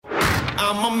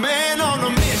I'm a man on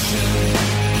a mission.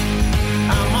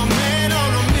 I'm a man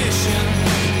on a mission.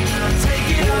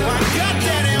 Take it up. I got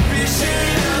that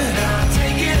ambition.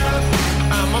 Take it up.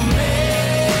 I'm a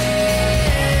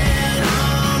man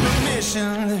on a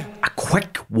mission. A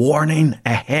quick warning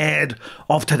ahead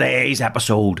of today's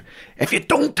episode. If you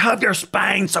don't have your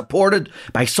spine supported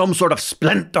by some sort of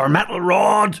splint or metal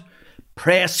rod,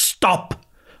 press stop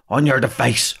on your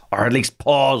device, or at least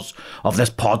pause of this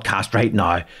podcast right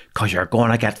now, because you're going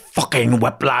to get fucking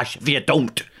whiplash if you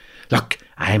don't. Look,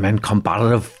 I'm in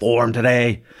combative form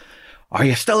today. Are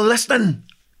you still listening?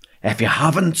 If you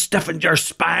haven't stiffened your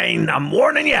spine, I'm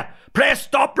warning you, press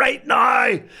stop right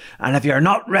now. And if you're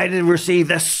not ready to receive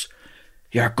this,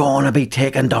 you're going to be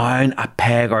taken down a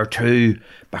peg or two,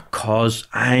 because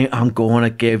I am going to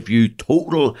give you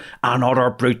total and utter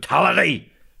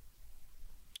brutality.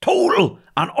 Total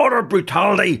and utter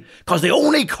brutality, because the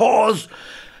only cause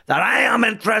that I am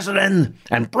interested in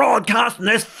broadcasting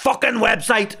this fucking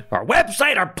website or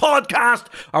podcast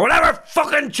or whatever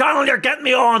fucking channel you're getting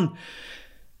me on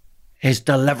is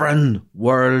delivering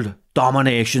world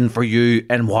domination for you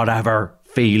in whatever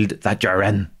field that you're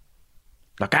in.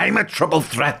 Look, I'm a triple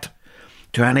threat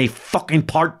to any fucking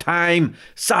part-time,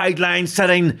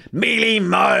 sideline-sitting,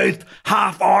 mealy-mouthed,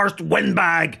 half-arsed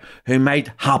windbag who might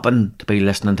happen to be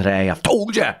listening today. I've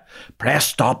told you, press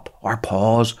stop or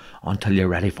pause until you're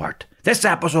ready for it. This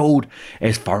episode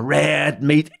is for red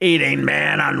meat-eating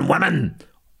men and women.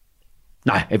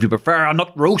 Now, if you prefer a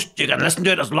nut roast, you can listen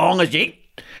to it as long as you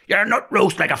eat. You're a nut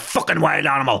roast like a fucking wild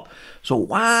animal. So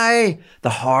why the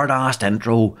hard-assed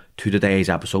intro to today's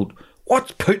episode?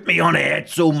 What's put me on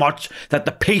edge so much that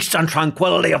the peace and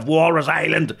tranquility of Walrus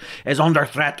Island is under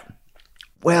threat?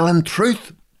 Well, in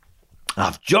truth,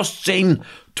 I've just seen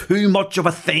too much of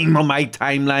a theme on my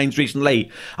timelines recently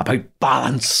about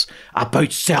balance,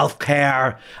 about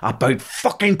self-care, about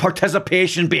fucking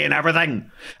participation being everything,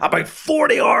 about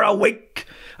 40 hours a week,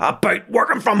 about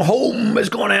working from home is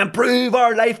going to improve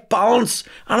our life balance,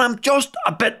 and I'm just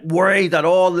a bit worried that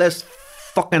all this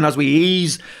fucking, as we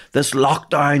ease this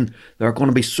lockdown, there are going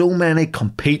to be so many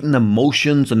competing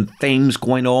emotions and themes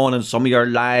going on in some of your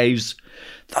lives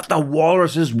that the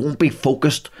walruses won't be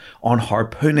focused on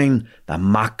harpooning the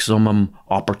maximum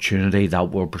opportunity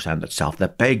that will present itself, the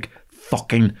big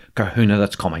fucking kahuna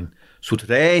that's coming. So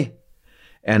today,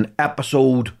 in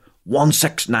episode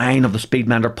 169 of the Speed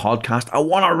Mentor podcast, I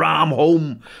want to ram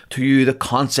home to you the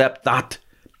concept that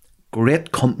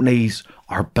great companies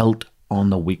are built on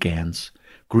the weekends.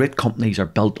 Great companies are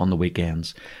built on the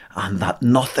weekends, and that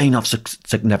nothing of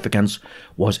significance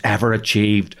was ever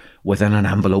achieved within an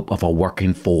envelope of a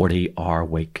working 40-hour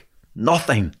week.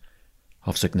 Nothing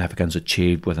of significance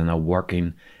achieved within a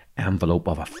working envelope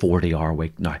of a 40-hour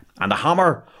week. Now, and the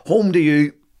hammer home to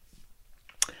you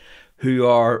who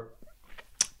are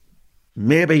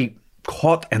maybe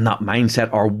caught in that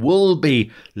mindset or will be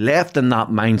left in that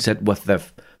mindset with the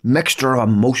mixture of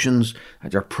emotions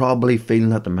that you're probably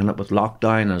feeling at the minute with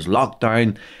lockdown. As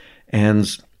lockdown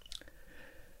ends,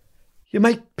 you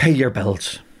might pay your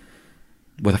bills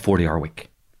with a 40-hour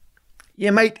week.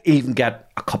 You might even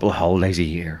get a couple of holidays a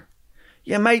year.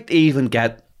 You might even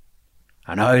get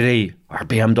an Audi or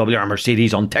BMW or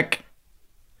Mercedes on tick.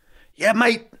 You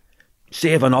might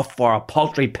save enough for a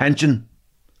paltry pension,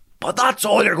 but that's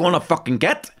all you're going to fucking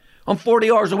get on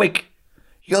 40 hours a week.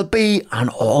 You'll be an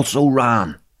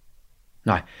also-ran.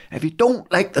 Now, if you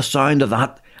don't like the sound of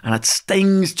that, and it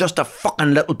stings just a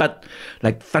fucking little bit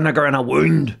like vinegar in a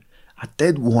wound, I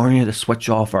did warn you to switch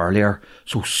off earlier,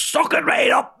 so suck it right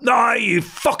up now, you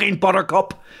fucking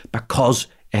buttercup, because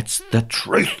it's the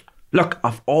truth. Look,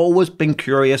 I've always been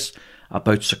curious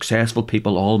about successful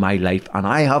people all my life, and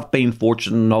I have been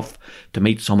fortunate enough to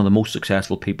meet some of the most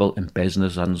successful people in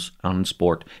business and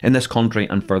sport in this country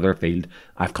and further afield.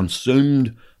 I've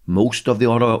consumed most of the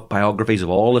autobiographies of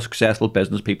all the successful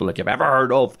business people that you've ever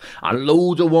heard of, and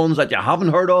loads of ones that you haven't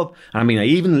heard of. And I mean, I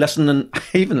even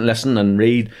listen and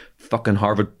read fucking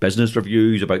Harvard Business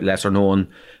Reviews about lesser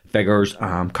known figures.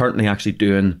 I'm currently actually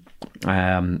doing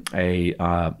an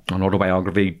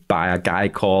autobiography by a guy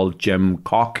called Jim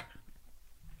Koch,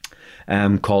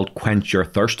 called Quench Your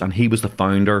Thirst, and he was the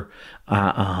founder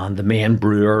and the main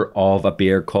brewer of a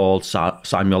beer called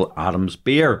Samuel Adams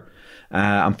Beer.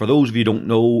 And for those of you who don't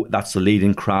know, that's the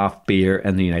leading craft beer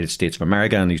in the United States of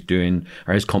America, and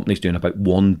his company's doing about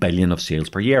 1 billion of sales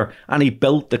per year. And he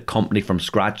built the company from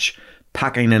scratch,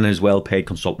 packing in his well-paid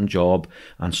consultant job,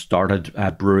 and started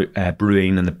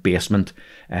brewing in the basement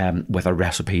with a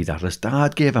recipe that his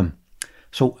dad gave him.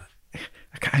 So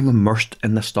Like, I'm immersed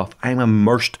in this stuff. I'm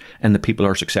immersed in the people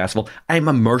who are successful. I'm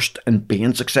immersed in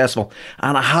being successful.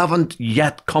 And I haven't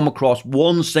yet come across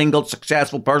one single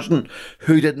successful person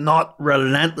who did not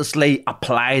relentlessly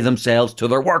apply themselves to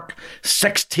their work.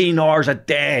 16 hours a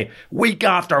day, week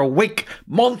after week,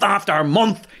 month after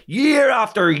month, year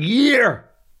after year.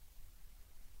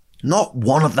 Not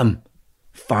one of them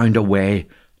found a way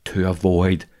to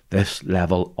avoid this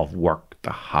level of work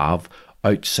to have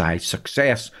outside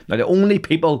success. Now, the only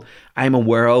people I'm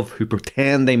aware of who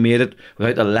pretend they made it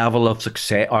without the level of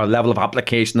success or level of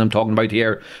application I'm talking about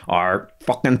here are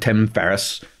fucking Tim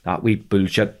Ferriss, that wee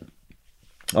bullshit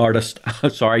artist.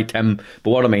 Sorry, Tim, but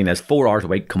what I mean is 4 hours a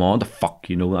week. Come on, the fuck,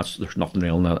 you know, there's nothing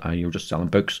real in that. You're just selling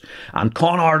books. And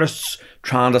con artists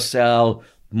trying to sell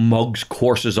mugs,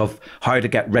 courses of how to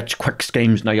get rich quick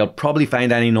schemes. Now, you'll probably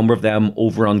find any number of them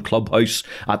over on Clubhouse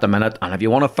at the minute, and if you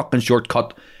want a fucking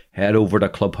shortcut, head over to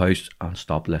Clubhouse and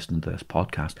stop listening to this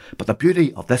podcast. But the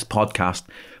beauty of this podcast,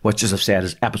 which as I've said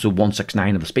is episode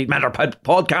 169 of the Speed Mentor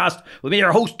podcast with me,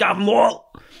 your host Gavin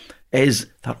Wall, is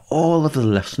that all of the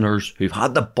listeners who've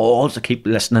had the balls to keep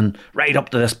listening right up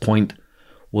to this point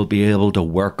will be able to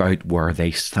work out where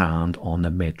they stand on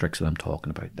the matrix that I'm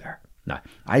talking about there. Now,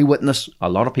 I witness a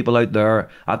lot of people out there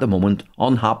at the moment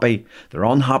unhappy. They're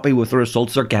unhappy with the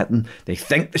results they're getting. They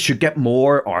think they should get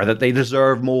more, or that they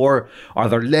deserve more, or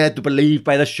they're led to believe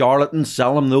by the charlatans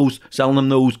selling them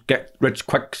those get rich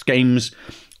quick schemes,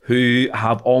 who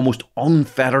have almost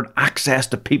unfettered access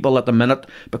to people at the minute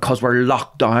because we're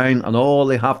locked down, and all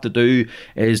they have to do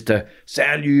is to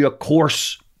sell you a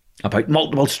course about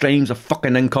multiple streams of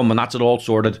fucking income, and that's it all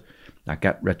sorted. A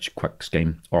get rich quick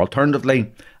scheme. Or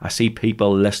alternatively, I see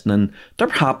people listening to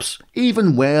perhaps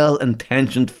even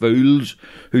well-intentioned fools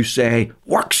who say,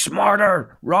 work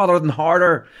smarter rather than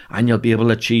harder, and you'll be able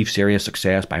to achieve serious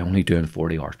success by only doing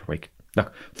 40 hours per week.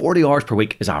 Look, 40 hours per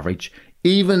week is average.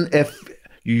 Even if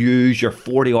you use your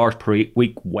 40 hours per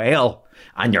week well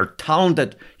and you're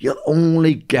talented, you'll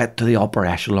only get to the upper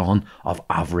echelon of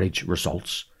average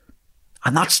results.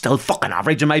 And that's still fucking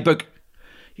average in my book.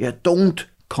 You don't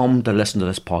come to listen to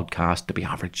this podcast to be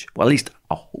average. Well, at least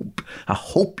I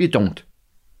hope you don't.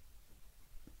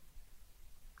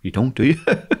 You don't, do you?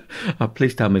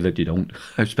 Please tell me that you don't.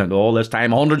 I've spent all this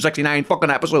time, 169 fucking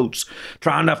episodes,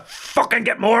 trying to fucking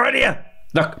get more out of you.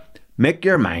 Look, make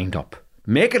your mind up.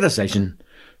 Make a decision.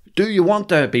 Do you want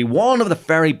to be one of the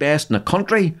very best in the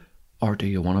country, or do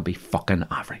you want to be fucking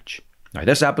average? Now,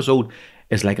 this episode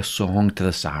is like a song to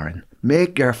the siren.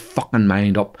 Make your fucking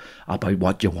mind up about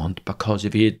what you want, because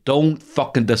if you don't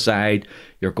fucking decide,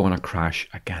 you're going to crash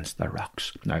against the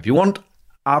rocks. Now, if you want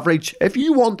average,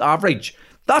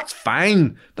 that's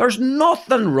fine. There's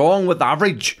nothing wrong with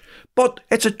average, but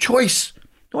it's a choice.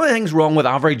 The only thing's wrong with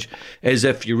average is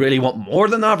if you really want more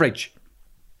than average.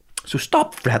 So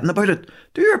stop fretting about it.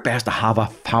 Do your best to have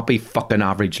a happy fucking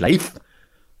average life.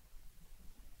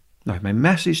 Now, my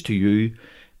message to you,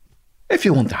 if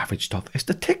you want average stuff, is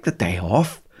to take the day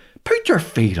off. Put your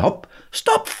feet up.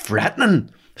 Stop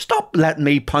fretting. Stop letting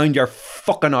me pound your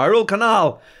fucking oral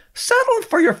canal. Settle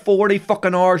for your 40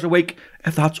 fucking hours a week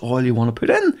if that's all you want to put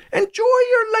in. Enjoy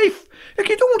your life. Like,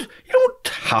 you don't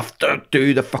have to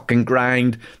do the fucking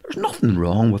grind. There's nothing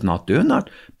wrong with not doing that.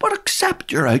 But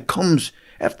accept your outcomes.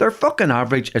 If they're fucking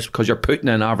average, it's because you're putting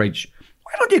in average.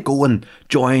 Why don't you go and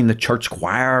join the church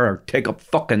choir, or take up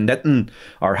fucking knitting,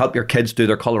 or help your kids do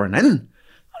their colouring in? And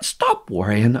stop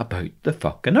worrying about the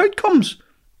fucking outcomes,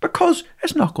 because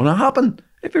it's not going to happen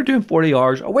if you're doing 40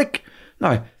 hours a week.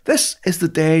 Now, this is the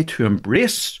day to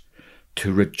embrace,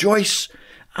 to rejoice,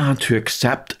 and to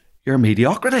accept your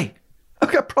mediocrity.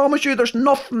 Okay, I promise you there's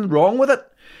nothing wrong with it.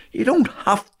 You don't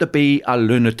have to be a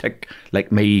lunatic like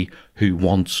me who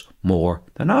wants more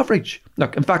than average.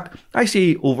 Look, in fact, I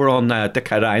see over on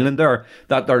Dickhead Island there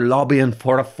that they're lobbying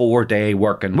for a 4-day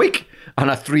working week and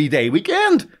a 3-day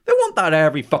weekend. They want that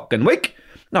every fucking week.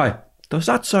 Now, does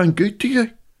that sound good to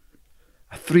you?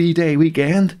 A 3-day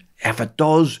weekend? If it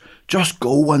does, just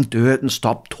go and do it and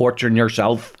stop torturing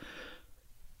yourself.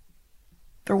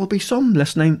 There will be some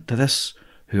listening to this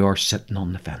who are sitting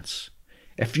on the fence.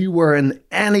 If you were in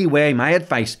any way, my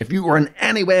advice, if you were in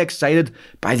any way excited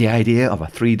by the idea of a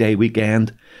 3-day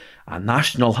weekend, a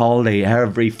national holiday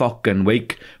every fucking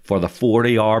week for the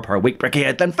 40-hour per week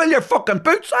brigade, then fill your fucking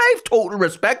boots. I've total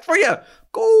respect for you.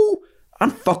 Go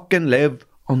and fucking live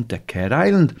on Dickhead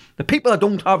Island. The people I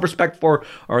don't have respect for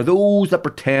are those that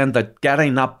pretend that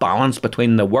getting that balance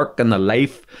between the work and the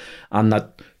life, and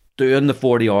that doing the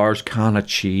 40 hours can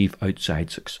achieve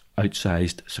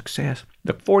outsized success.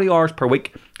 The 40 hours per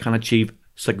week can achieve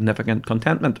significant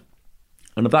contentment.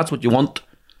 And if that's what you want,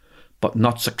 but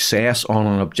not success on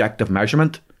an objective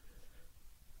measurement,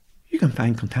 you can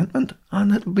find contentment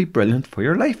and it'll be brilliant for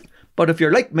your life. But if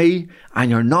you're like me and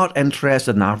you're not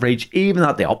interested in average, even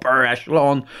at the upper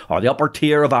echelon or the upper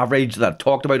tier of average that I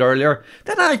talked about earlier,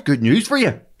 then I have good news for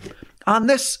you. And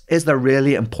this is the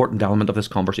really important element of this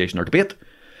conversation or debate,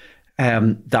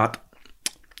 that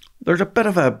there's a bit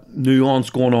of a nuance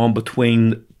going on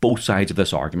between both sides of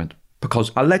this argument.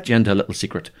 Because I'll let you into a little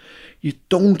secret. You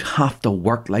don't have to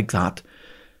work like that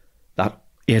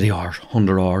 80 hours,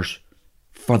 100 hours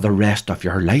for the rest of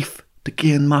your life to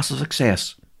gain massive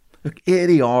success. Look,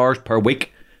 80 hours per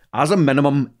week as a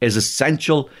minimum is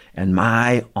essential, in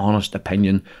my honest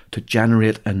opinion, to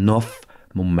generate enough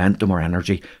momentum or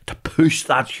energy to push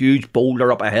that huge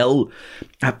boulder up a hill.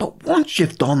 But once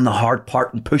you've done the hard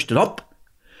part and pushed it up,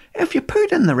 if you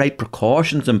put in the right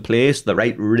precautions in place, the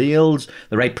right rails,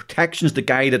 the right protections to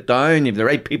guide it down, if the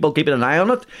right people keeping an eye on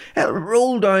it, it'll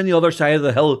roll down the other side of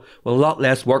the hill with a lot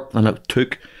less work than it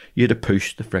took you to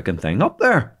push the frickin' thing up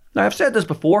there. Now, I've said this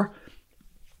before.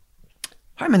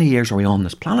 How many years are we on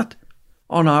this planet?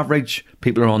 On average,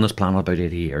 people are on this planet about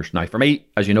 80 years. Now, for me,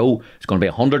 as you know, it's going to be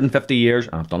 150 years,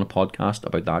 and I've done a podcast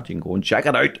about that. You can go and check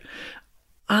it out.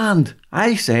 And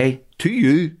I say to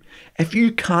you, if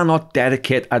you cannot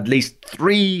dedicate at least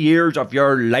 3 years of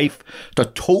your life to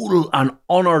total and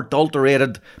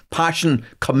unadulterated passion,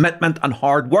 commitment and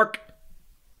hard work,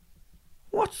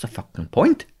 what's the fucking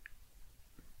point?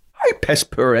 How piss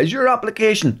poor is your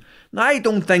application? Now, I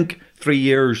don't think 3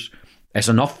 years is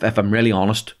enough, if I'm really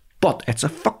honest, but it's a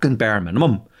fucking bare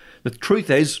minimum. The truth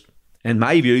is, in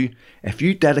my view, if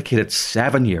you dedicated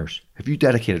 7 years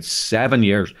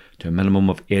to a minimum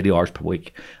of 80 hours per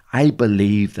week, I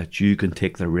believe that you can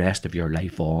take the rest of your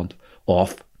life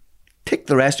off. Take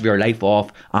the rest of your life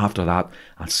off after that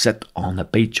and sit on the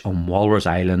beach on Walrus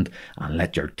Island and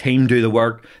let your team do the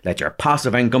work, let your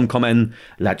passive income come in,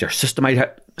 let your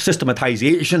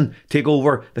systematization take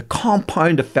over. The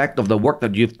compound effect of the work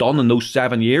that you've done in those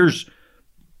 7 years,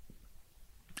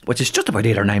 which is just about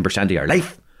 8 or 9% of your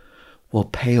life, will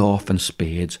pay off in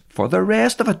spades for the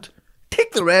rest of it.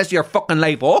 Take the rest of your fucking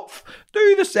life off.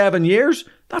 Do the 7 years.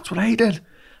 That's what I did.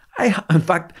 In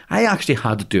fact, I actually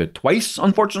had to do it twice,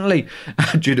 unfortunately,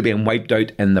 due to being wiped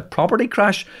out in the property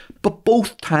crash. But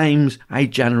both times I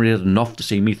generated enough to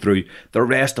see me through the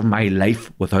rest of my life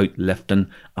without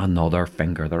lifting another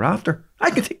finger thereafter.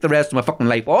 I can take the rest of my fucking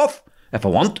life off if I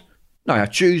want. Now, I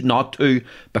choose not to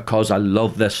because I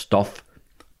love this stuff,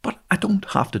 but I don't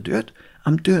have to do it.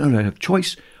 I'm doing it out of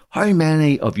choice. How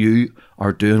many of you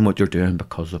are doing what you're doing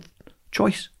because of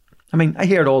choice? I mean, I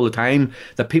hear it all the time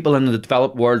that people in the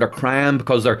developed world are crying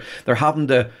because they're having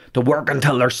to work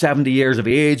until they're 70 years of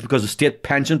age because the state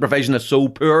pension provision is so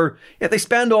poor. Yet they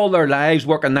spend all their lives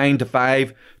working 9 to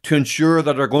 5 to ensure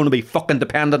that they're going to be fucking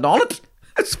dependent on it.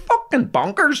 It's fucking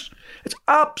bonkers. It's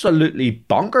absolutely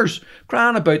bonkers.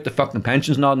 Crying about the fucking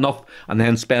pension's not enough and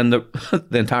then spend the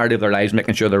entirety of their lives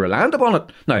making sure they're reliant upon it.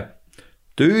 Now,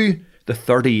 do the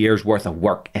 30 years worth of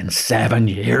work in 7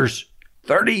 years.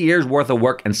 30 years worth of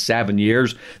work in 7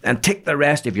 years, and take the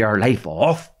rest of your life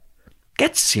off.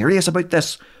 Get serious about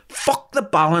this. Fuck the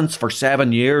balance for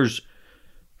 7 years.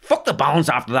 Fuck the balance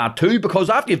after that too, because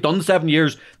after you've done 7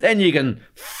 years, then you can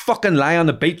fucking lie on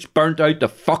the beach burnt out the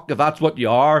fuck if that's what you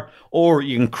are, or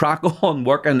you can crack on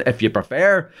working if you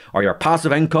prefer, or your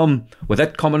passive income with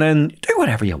it coming in. Do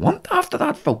whatever you want after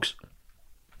that, folks.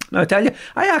 Now, I tell you,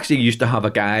 I actually used to have a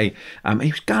guy, he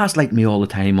was gaslighting me all the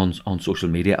time on social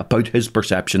media about his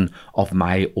perception of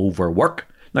my overwork.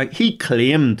 Now, he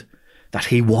claimed that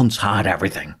he once had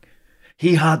everything.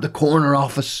 He had the corner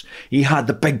office, he had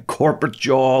the big corporate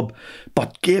job,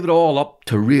 but gave it all up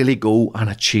to really go and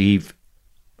achieve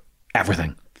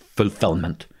everything.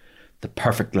 Fulfillment. The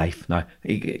perfect life. Now,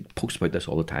 he posts about this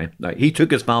all the time. Now, he took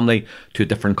his family to a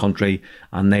different country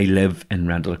and they live in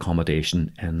rental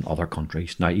accommodation in other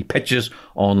countries. Now, he pitches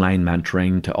online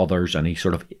mentoring to others and he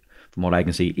sort of, from what I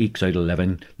can see, ekes out a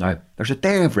living. Now, there's a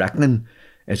day of reckoning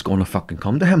is going to fucking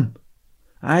come to him.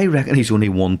 I reckon he's only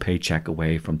one paycheck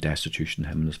away from destitution,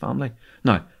 him and his family.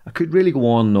 Now, I could really go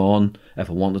on and on if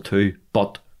I wanted to,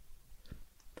 but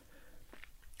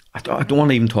I don't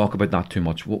want to even talk about that too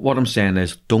much. What I'm saying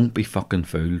is, don't be fucking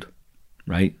fooled,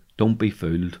 right? Don't be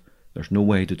fooled. There's no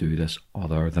way to do this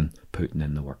other than putting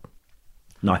in the work.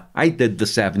 Now, I did the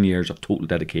 7 years of total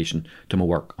dedication to my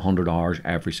work, 100 hours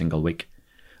every single week.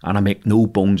 And I make no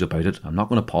bones about it. I'm not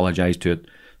going to apologise to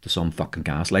some fucking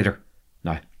gaslighter.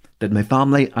 Now, did my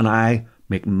family and I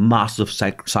make massive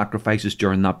sacrifices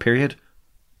during that period?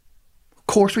 Of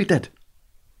course we did.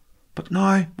 But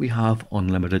now we have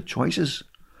unlimited choices.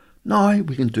 Now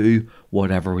we can do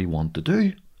whatever we want to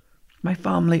do. My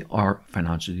family are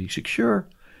financially secure.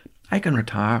 I can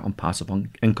retire on passive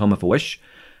income if I wish,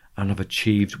 and have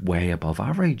achieved way above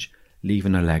average,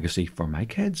 leaving a legacy for my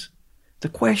kids. The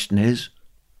question is,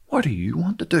 what do you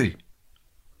want to do?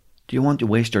 Do you want to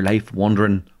waste your life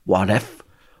wondering what if,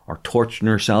 or torturing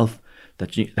yourself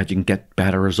that you can get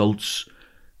better results,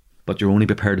 but you're only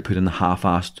prepared to put in the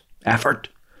half-assed effort?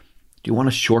 Do you want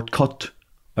a shortcut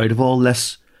out of all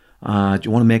this? Do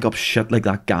you want to make up shit like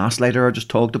that gaslighter I just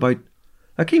talked about?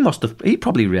 Like he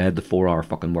probably read the 4-hour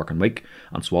fucking working week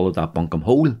and swallowed that bunkum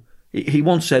whole. He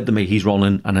once said to me he's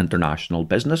running an international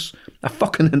business. A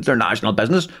fucking international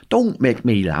business. Don't make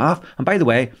me laugh. And by the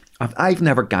way, I've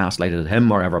never gaslighted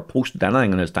him or ever posted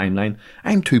anything on his timeline.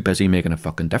 I'm too busy making a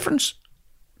fucking difference.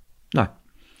 Now,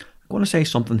 I'm going to say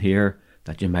something here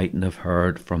that you mightn't have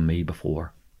heard from me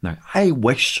before. Now, I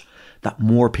wish that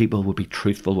more people would be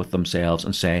truthful with themselves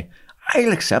and say,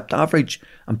 I'll accept average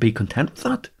and be content with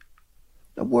that.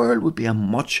 The world would be a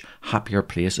much happier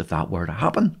place if that were to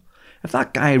happen. If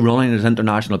that guy running his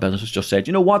international business just said,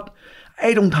 you know what,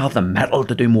 I don't have the mettle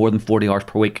to do more than 40 hours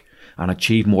per week and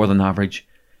achieve more than average,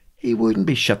 he wouldn't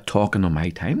be shit talking on my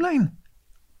timeline.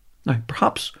 Now,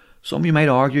 perhaps some of you might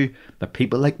argue that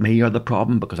people like me are the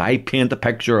problem because I paint a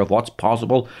picture of what's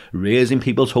possible, raising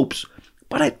people's hopes.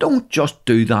 But I don't just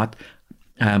do that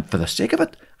for the sake of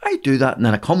it. I do that and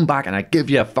then I come back and I give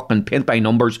you a fucking paint by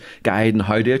numbers guide on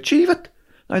how to achieve it.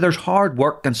 Now, there's hard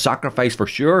work and sacrifice for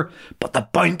sure, but the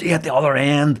bounty at the other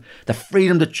end, the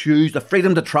freedom to choose, the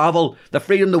freedom to travel, the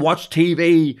freedom to watch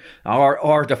TV,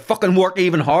 or to fucking work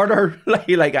even harder,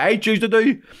 like I choose to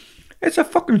do, it's a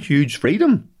fucking huge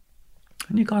freedom.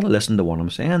 And you gotta listen to what I'm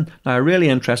saying. Now, a really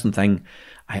interesting thing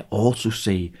I also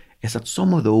see is that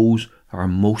some of those who are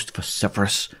most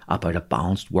vociferous about a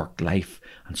balanced work life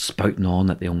and spouting on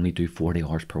that they only do 40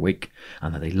 hours per week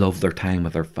and that they love their time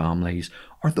with their families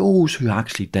are those who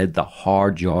actually did the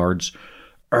hard yards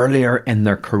earlier in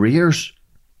their careers.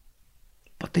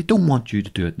 But they don't want you to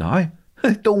do it now.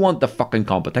 They don't want the fucking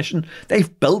competition.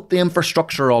 They've built the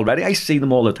infrastructure already. I see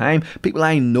them all the time. People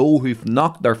I know who've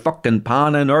knocked their fucking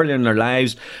pan in earlier in their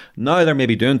lives. Now they're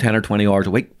maybe doing 10 or 20 hours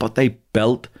a week, but they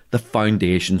built the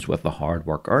foundations with the hard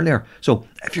work earlier. So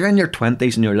if you're in your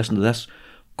 20s and you're listening to this,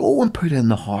 go and put in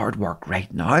the hard work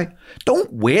right now.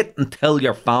 Don't wait until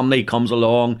your family comes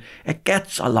along. It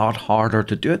gets a lot harder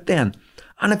to do it then.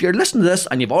 And if you're listening to this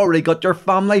and you've already got your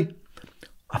family,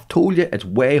 I've told you it's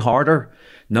way harder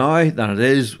now than it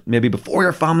is maybe before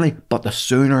your family, but the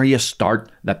sooner you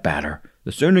start, the better.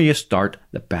 The sooner you start,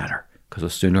 the better, because the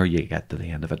sooner you get to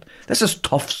the end of it. This is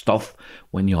tough stuff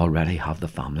when you already have the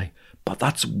family, but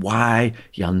that's why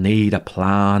you'll need a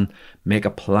plan. Make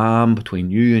a plan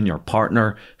between you and your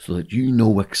partner so that you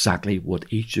know exactly what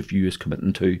each of you is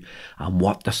committing to and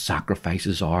what the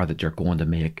sacrifices are that you're going to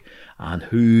make and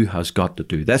who has got to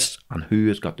do this and who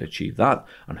has got to achieve that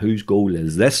and whose goal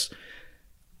is this,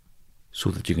 so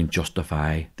that you can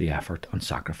justify the effort and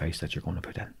sacrifice that you're going to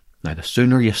put in. Now, the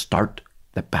sooner you start,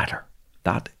 the better.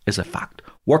 That is a fact.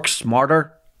 Work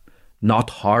smarter, not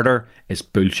harder, is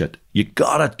bullshit. You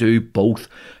gotta do both,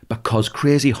 because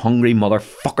crazy hungry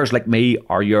motherfuckers like me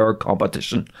are your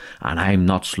competition, and I'm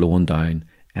not slowing down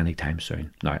anytime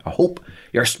soon. Now, I hope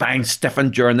your spine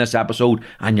stiffened during this episode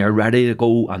and you're ready to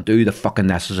go and do the fucking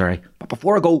necessary. But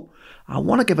before I go, I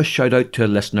want to give a shout out to a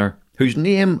listener whose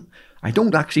name I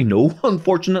don't actually know,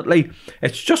 unfortunately.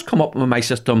 It's just come up in my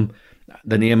system.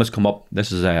 The name has come up.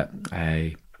 This is a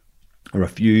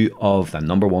review of the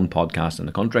 #1 podcast in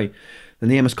the country. The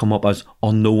name has come up as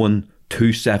Unknown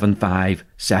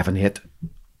 27578.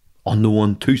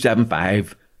 Unknown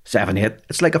 27578.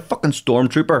 It's like a fucking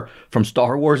stormtrooper from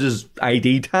Star Wars'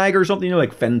 ID tag or something, you know,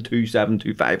 like Finn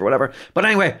 2725 or whatever. But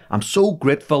anyway, I'm so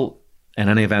grateful. In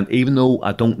any event, even though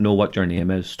I don't know what your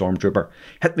name is, Stormtrooper,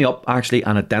 hit me up actually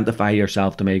and identify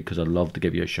yourself to me, because I'd love to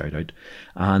give you a shout out.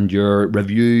 And your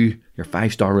review, your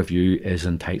 5-star review, is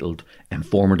entitled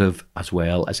Informative as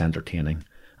well as Entertaining.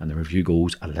 And the review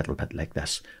goes a little bit like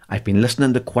this. I've been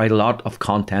listening to quite a lot of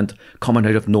content coming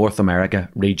out of North America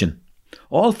region.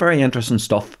 All very interesting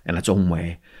stuff in its own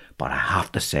way, but I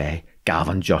have to say,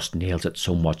 Gavin just nails it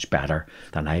so much better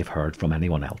than I've heard from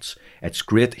anyone else. It's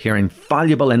great hearing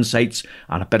valuable insights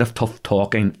and a bit of tough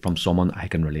talking from someone I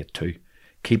can relate to.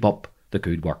 Keep up the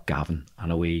good work, Gavin,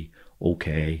 and a wee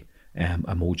okay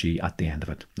emoji at the end of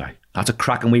it. Now, that's a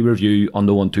cracking wee review on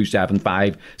the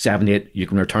 27578. You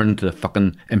can return to the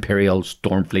fucking Imperial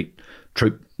Stormfleet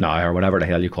troop now, or whatever the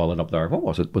hell you call it up there. What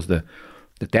was it? Was the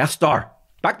Death Star?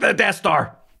 Back to the Death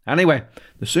Star! Anyway,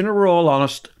 the sooner we're all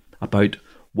honest about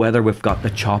whether we've got the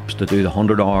chops to do the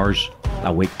 100 hours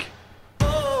a week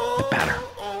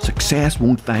Success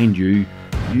won't find you.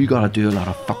 You gotta do a lot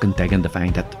of fucking digging to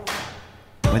find it.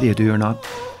 Whether you do or not,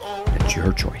 it's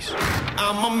your choice.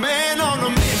 I'm a man on a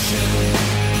mission.